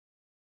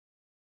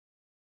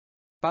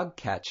Bug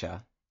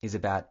Catcher is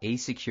about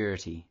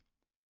e-security,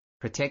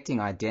 protecting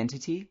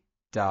identity,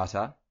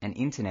 data, and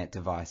internet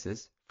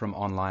devices from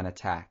online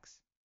attacks.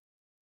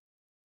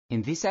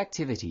 In this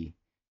activity,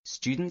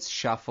 students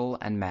shuffle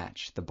and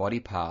match the body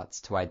parts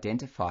to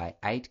identify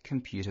 8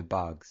 computer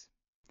bugs.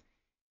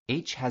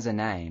 Each has a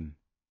name,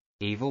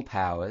 evil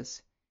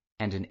powers,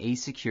 and an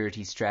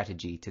e-security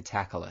strategy to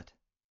tackle it.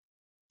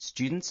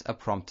 Students are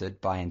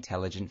prompted by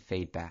intelligent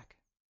feedback.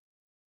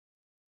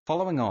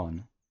 Following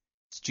on,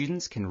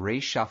 students can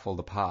reshuffle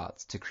the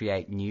parts to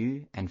create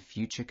new and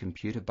future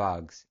computer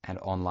bugs and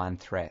online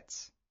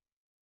threats.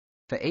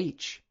 For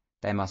each,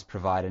 they must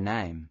provide a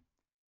name,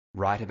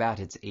 write about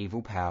its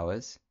evil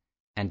powers,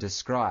 and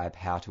describe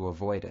how to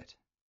avoid it.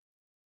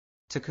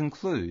 To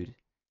conclude,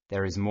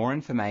 there is more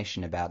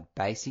information about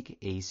basic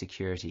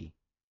e-security,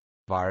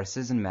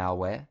 viruses and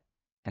malware,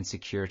 and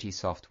security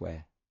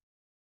software.